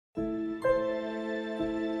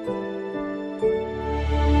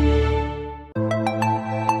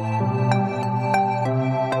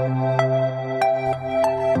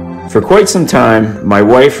For quite some time, my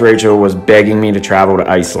wife Rachel was begging me to travel to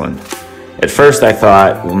Iceland. At first I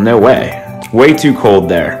thought, well, no way. It's way too cold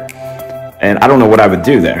there, and I don't know what I would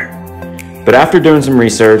do there. But after doing some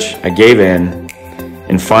research, I gave in,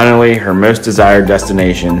 and finally her most desired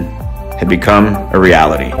destination had become a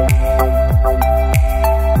reality.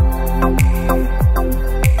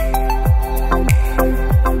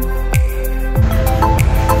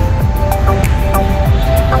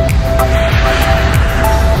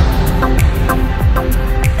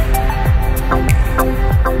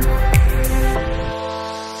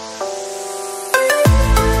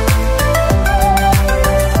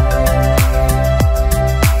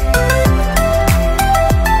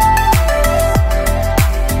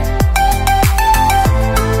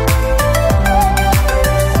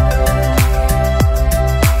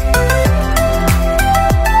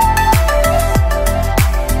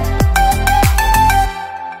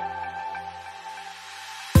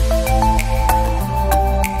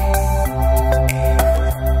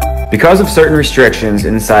 Because of certain restrictions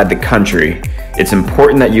inside the country, it's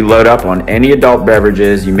important that you load up on any adult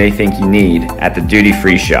beverages you may think you need at the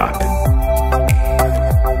duty-free shop.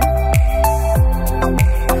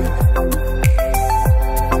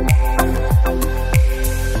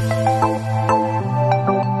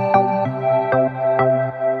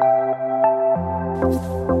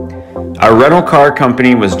 Our rental car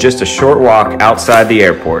company was just a short walk outside the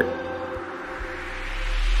airport.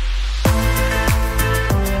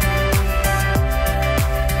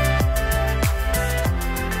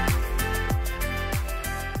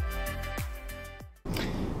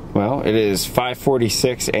 Well, it is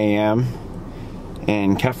 5:46 a.m.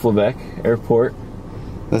 in Keflavik Airport.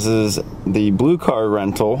 This is the blue car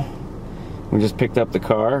rental. We just picked up the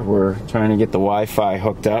car. We're trying to get the Wi-Fi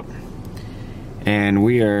hooked up. And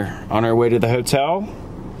we are on our way to the hotel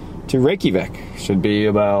to Reykjavik. Should be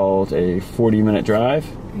about a 40-minute drive.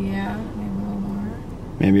 Yeah, maybe a little more.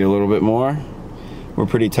 Maybe a little bit more. We're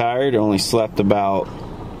pretty tired. Only slept about,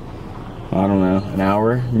 I don't know, an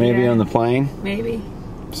hour maybe on the plane. Maybe.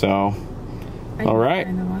 So, all right,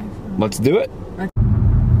 let's do it. We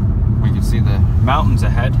can see the mountains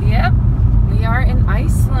ahead. Yep, we are in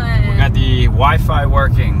Iceland. We got the Wi-Fi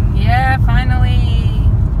working. Yeah, finally.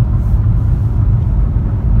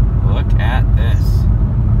 Look at this.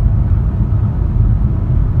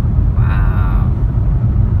 Wow.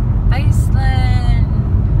 Iceland.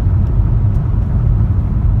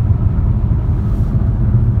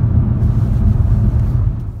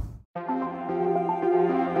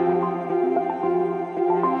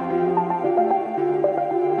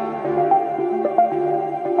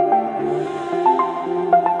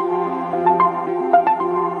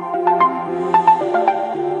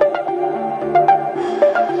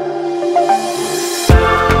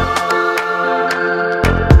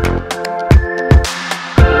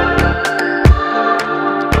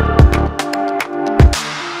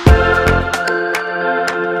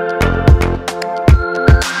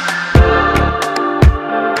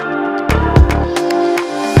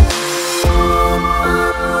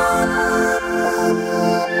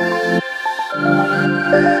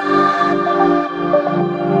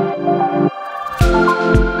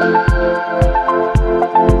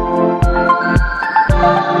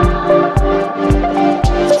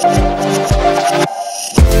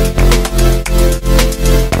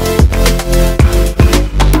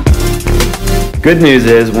 Good news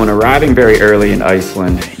is, when arriving very early in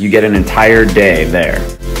Iceland, you get an entire day there.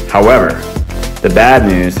 However, the bad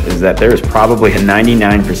news is that there is probably a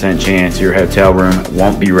 99% chance your hotel room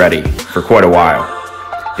won't be ready for quite a while.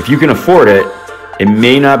 If you can afford it, it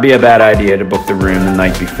may not be a bad idea to book the room the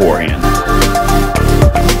night beforehand.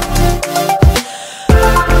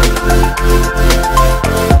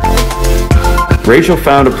 Rachel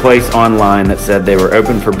found a place online that said they were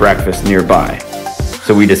open for breakfast nearby,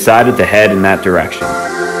 so we decided to head in that direction.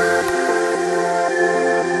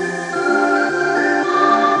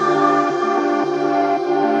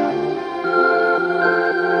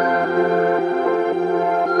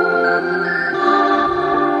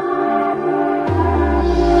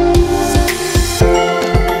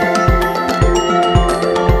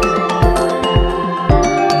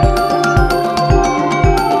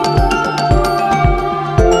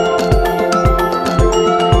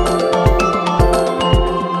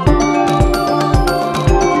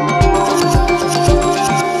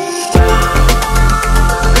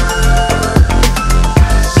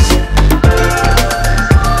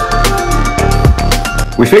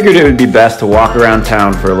 We figured it would be best to walk around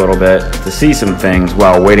town for a little bit to see some things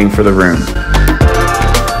while waiting for the room.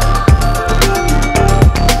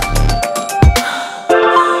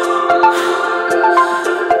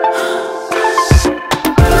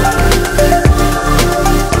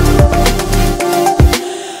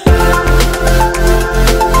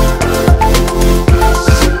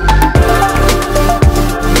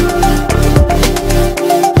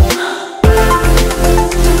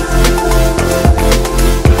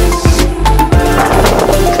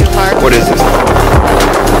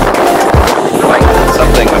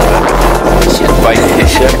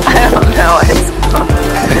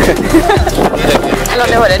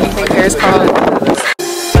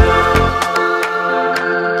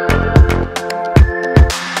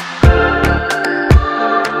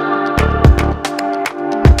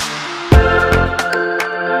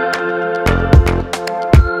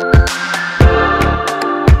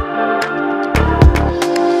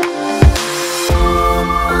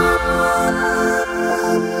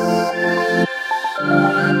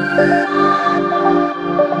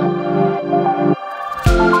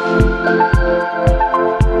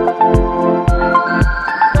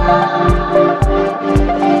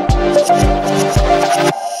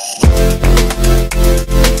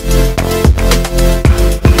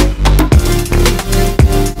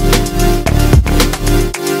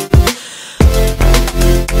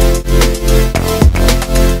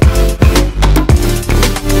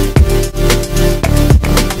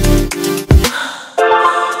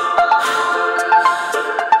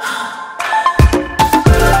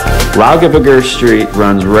 Reykjavik Street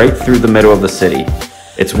runs right through the middle of the city.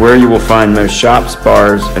 It's where you will find most shops,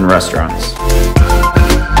 bars, and restaurants.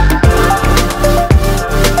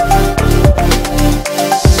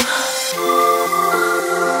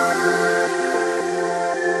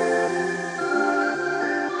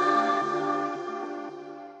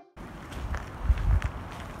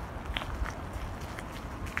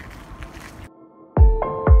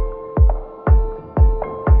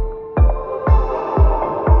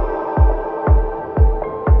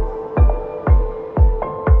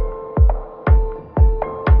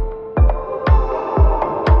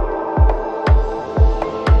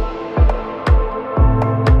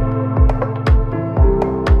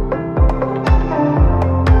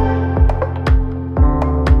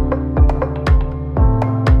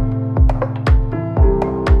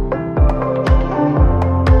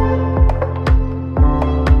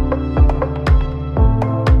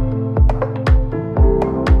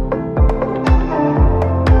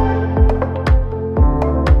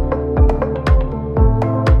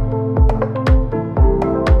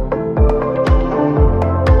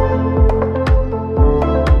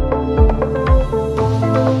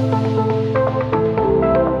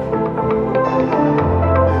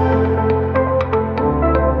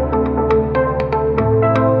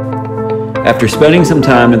 After spending some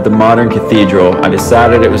time at the modern cathedral, I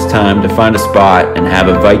decided it was time to find a spot and have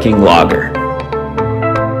a Viking lager.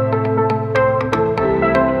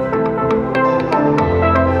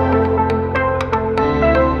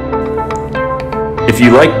 If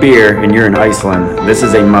you like beer and you're in Iceland, this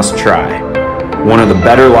is a must try. One of the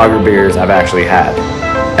better lager beers I've actually had,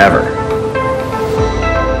 ever.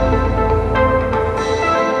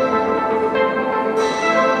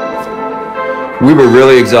 We were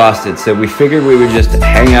really exhausted, so we figured we would just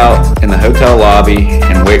hang out in the hotel lobby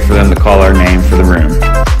and wait for them to call our name for the room.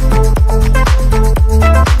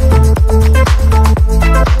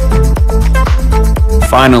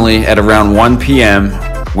 Finally, at around 1 p.m.,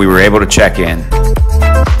 we were able to check in.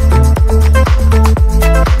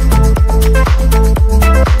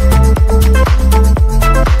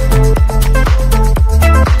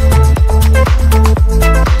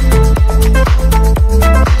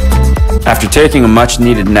 After taking a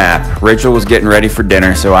much-needed nap, Rachel was getting ready for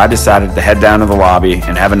dinner, so I decided to head down to the lobby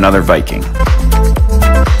and have another Viking.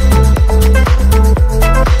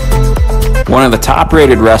 One of the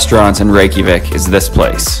top-rated restaurants in Reykjavik is this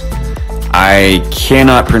place. I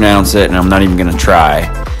cannot pronounce it, and I'm not even going to try,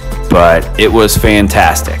 but it was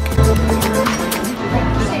fantastic.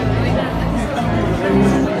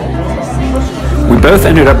 We both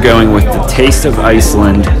ended up going with the Taste of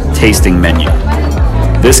Iceland tasting menu.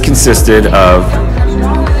 This consisted of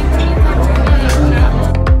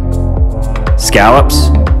scallops,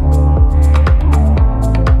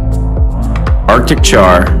 Arctic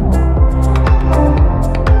char,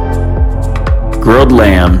 grilled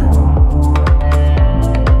lamb,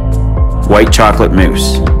 white chocolate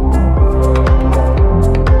mousse.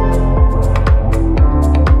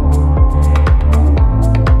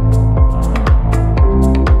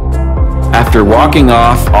 After walking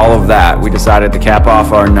off all of that, we decided to cap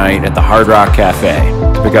off our night at the Hard Rock Cafe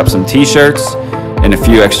to pick up some t-shirts and a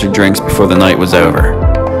few extra drinks before the night was over.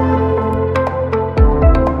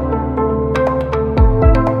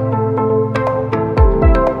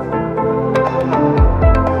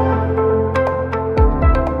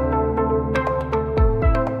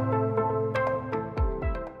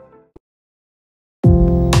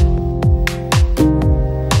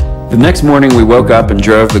 The next morning we woke up and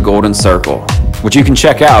drove the Golden Circle, which you can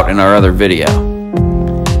check out in our other video.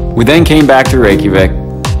 We then came back to Reykjavik,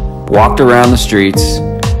 walked around the streets,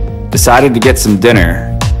 decided to get some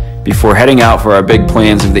dinner before heading out for our big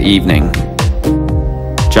plans of the evening,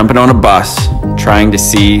 jumping on a bus, trying to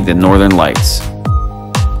see the Northern Lights.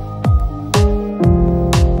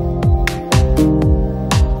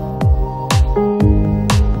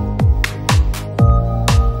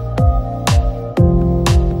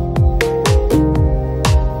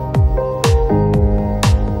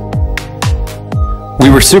 We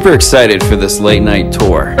were super excited for this late night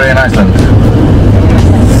tour. In Iceland.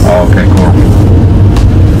 Oh, okay, cool.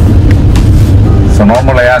 So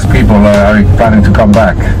normally I ask people, are you planning to come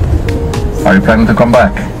back? Are you planning to come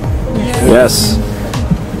back? Yes.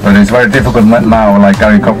 But it's very difficult now, like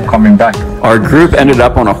are you coming back? Our group ended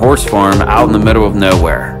up on a horse farm out in the middle of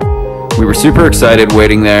nowhere. We were super excited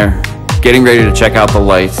waiting there, getting ready to check out the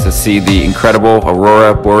lights to see the incredible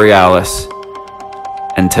Aurora Borealis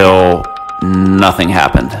until nothing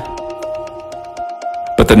happened.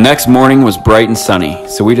 But the next morning was bright and sunny,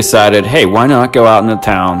 so we decided, hey, why not go out into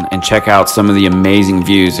town and check out some of the amazing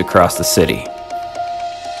views across the city.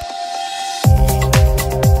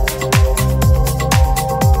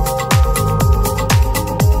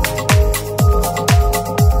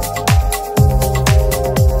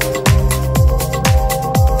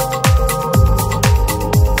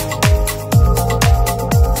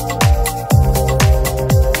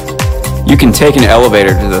 can take an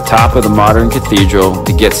elevator to the top of the modern cathedral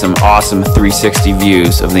to get some awesome 360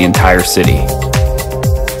 views of the entire city.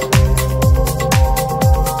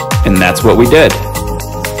 And that's what we did.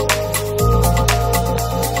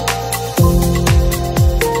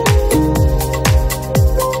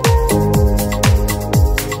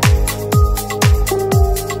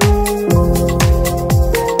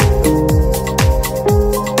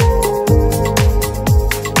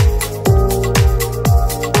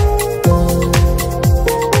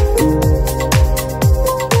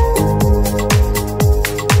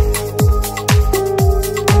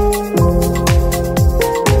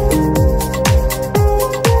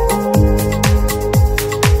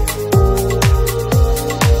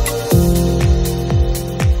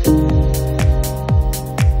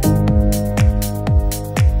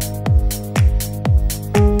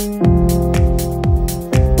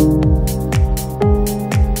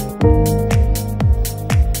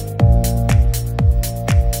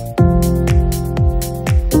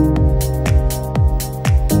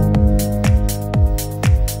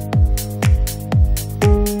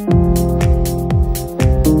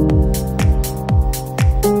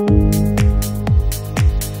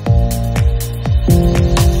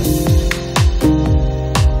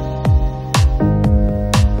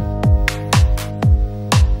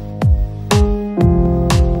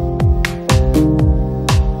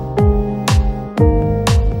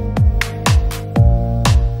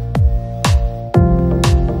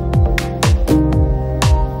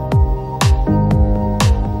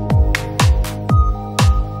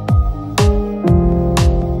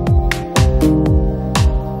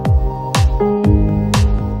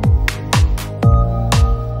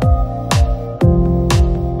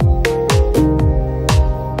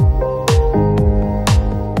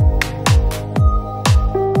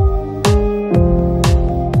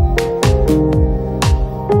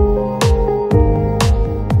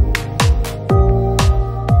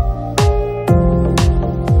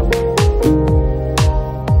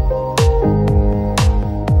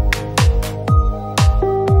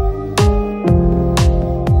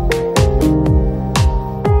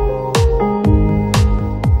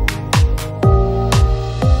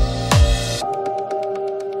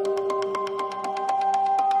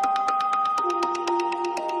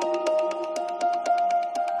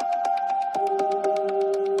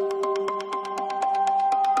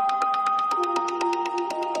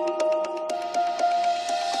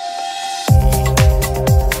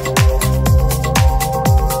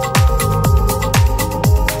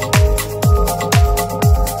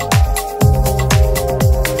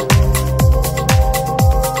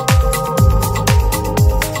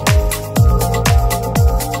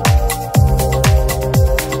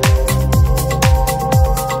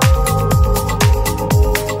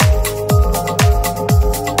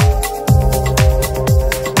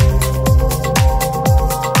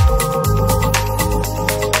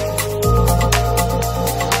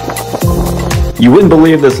 You wouldn't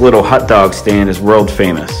believe this little hot dog stand is world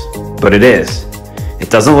famous, but it is. It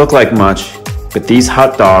doesn't look like much, but these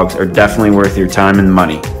hot dogs are definitely worth your time and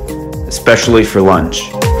money, especially for lunch.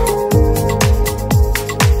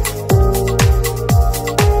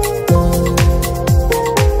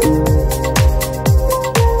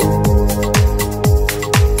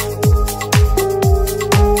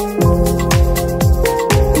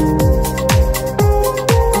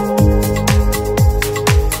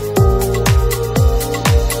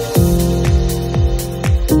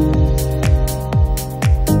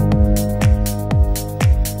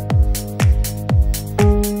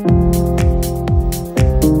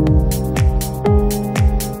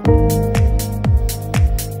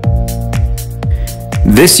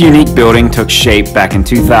 This unique building took shape back in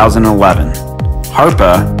 2011.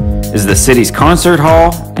 Harpa is the city's concert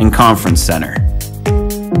hall and conference center.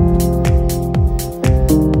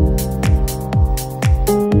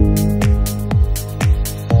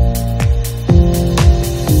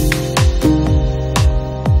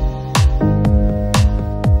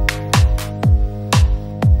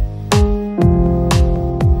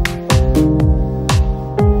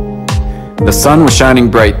 The sun was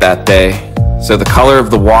shining bright that day, so the color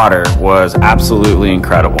of the water was absolutely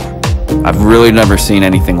incredible. I've really never seen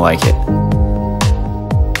anything like it.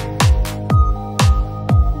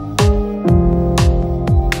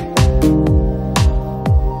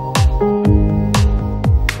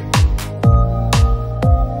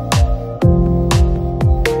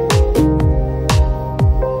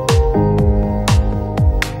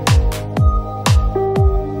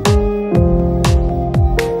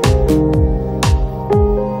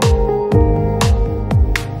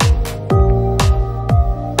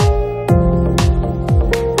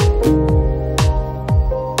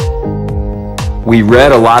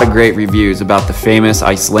 read a lot of great reviews about the famous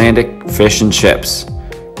Icelandic fish and chips,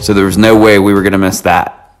 so there was no way we were gonna miss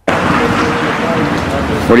that.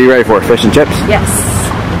 What are you ready for, fish and chips? Yes.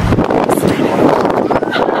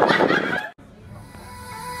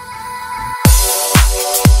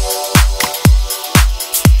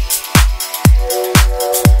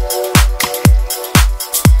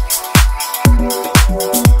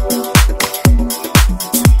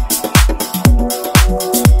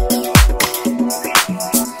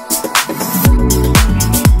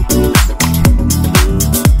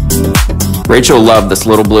 Rachel loved this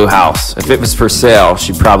little blue house. If it was for sale,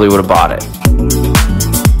 she probably would have bought it.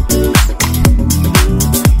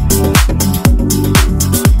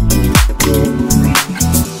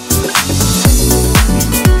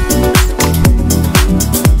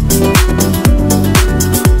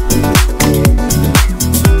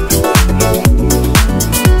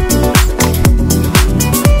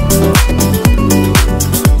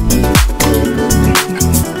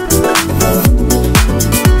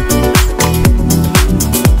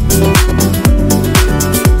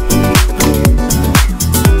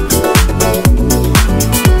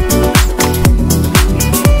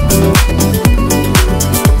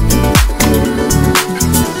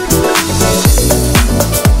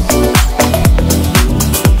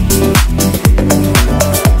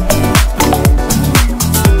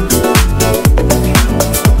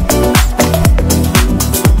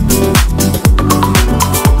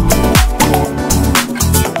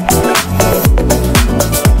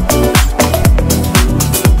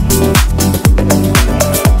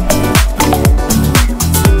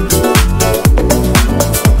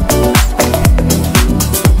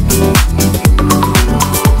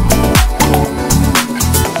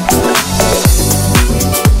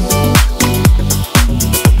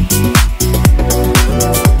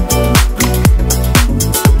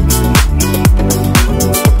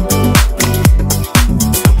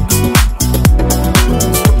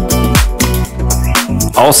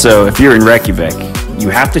 Also, if you're in Reykjavik, you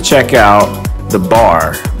have to check out the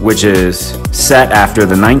bar, which is set after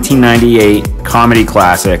the 1998 comedy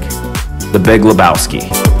classic, The Big Lebowski.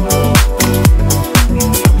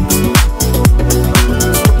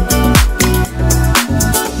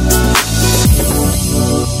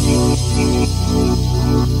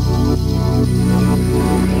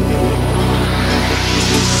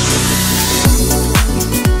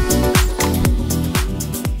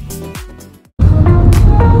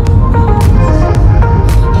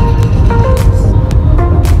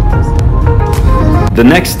 The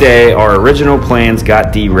next day, our original plans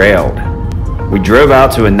got derailed. We drove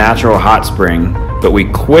out to a natural hot spring, but we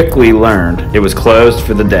quickly learned it was closed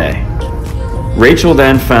for the day. Rachel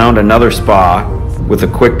then found another spa with a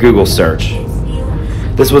quick Google search.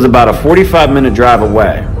 This was about a 45-minute drive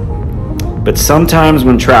away, but sometimes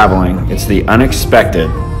when traveling, it's the unexpected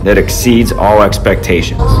that exceeds all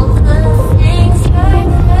expectations.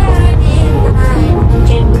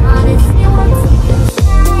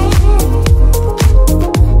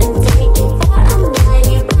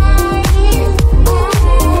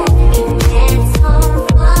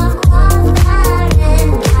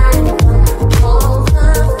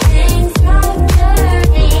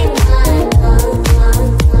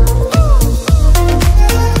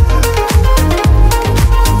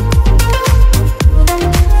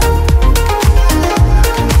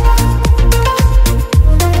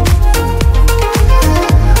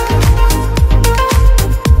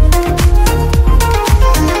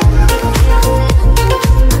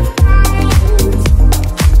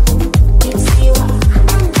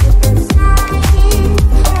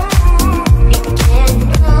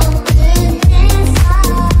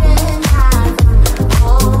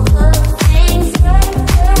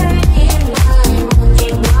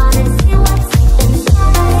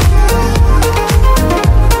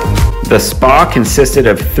 The spa consisted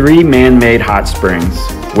of 3 man-made hot springs,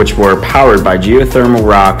 which were powered by geothermal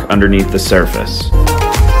rock underneath the surface.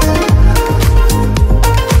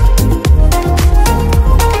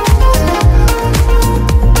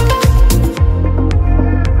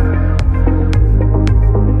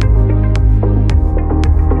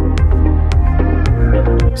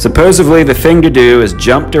 Supposedly, the thing to do is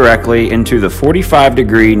jump directly into the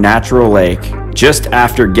 45-degree natural lake just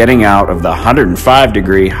after getting out of the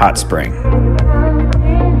 105-degree hot spring.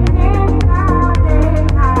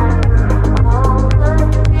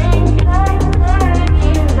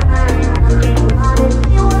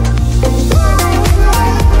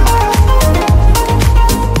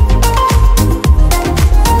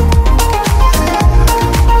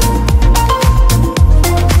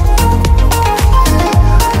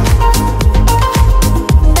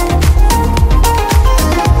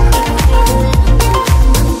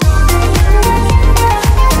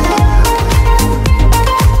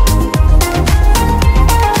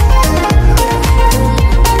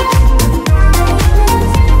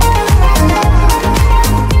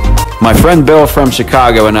 my friend Bill from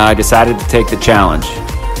Chicago and I decided to take the challenge.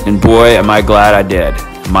 And boy, am I glad I did.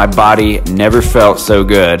 My body never felt so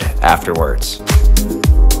good afterwards.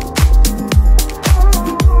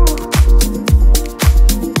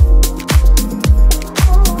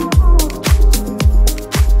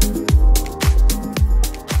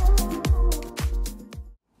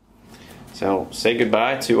 So say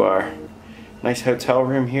goodbye to our nice hotel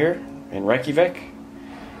room here in Reykjavik,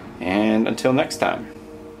 and until next time.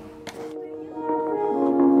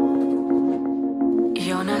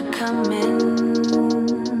 You're not coming.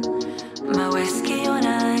 My whiskey on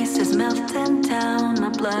ice is melting down. My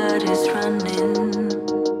blood is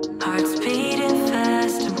running. Heart's beating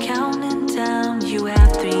fast. I'm counting down. You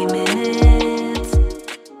have 3 minutes.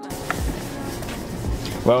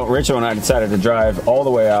 Well, Rachel and I decided to drive all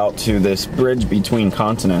the way out to this bridge between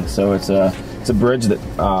continents. So it's a bridge that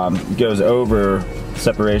goes over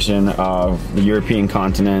separation of the European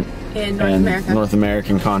continent And North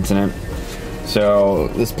American continent. So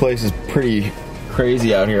this place is pretty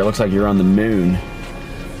crazy out here. It looks like you're on the moon.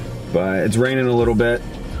 But it's raining a little bit.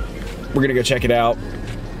 We're gonna go check it out.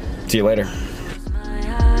 See you later.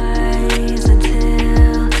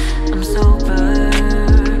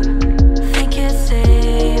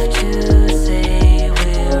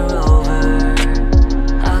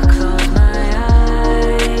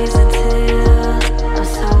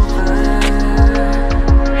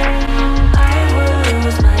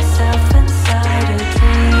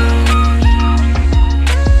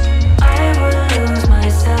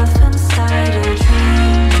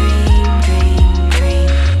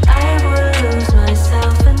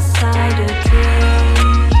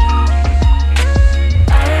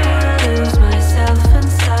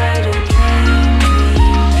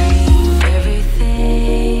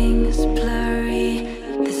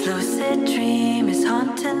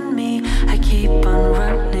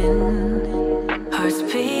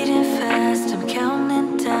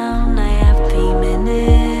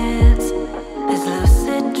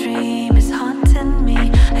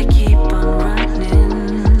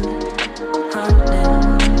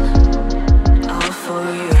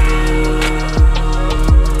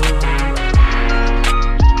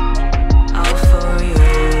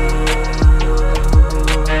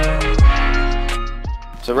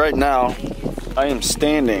 So right now, I am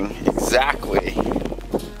standing exactly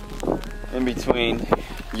in between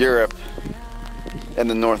Europe and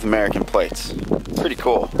the North American plates. Pretty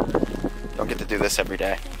cool. Don't get to do this every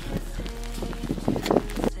day.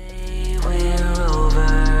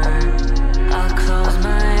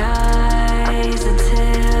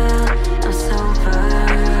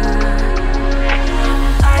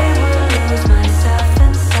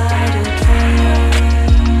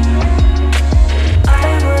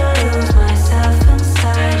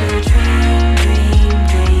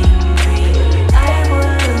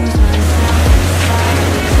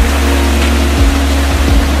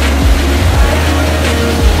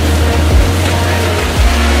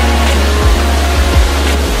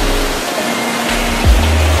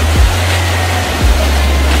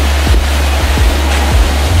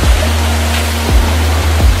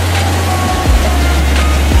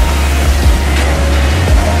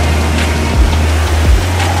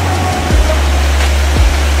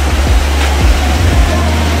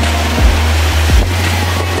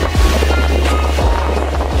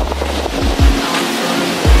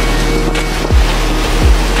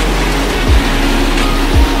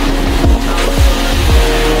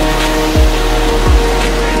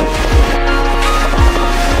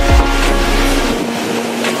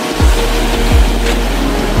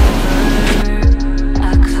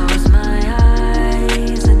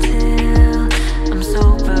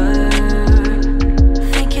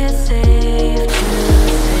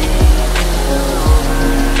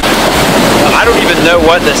 Know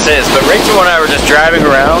what this is, but Rachel and I were just driving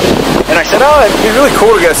around and I said, oh, it'd be really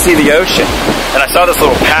cool to go see the ocean. And I saw this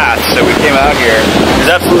little path, so we came out here.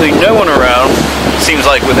 There's absolutely no one around, seems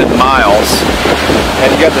like within miles.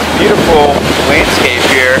 And you got this beautiful landscape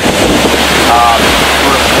here. I'm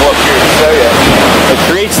gonna pull up here to show you. It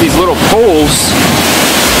creates these little pools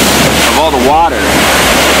of all the water.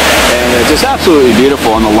 And it's just absolutely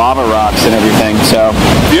beautiful, on the lava rocks and everything. So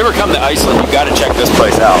if you ever come to Iceland, you gotta check this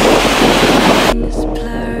place out.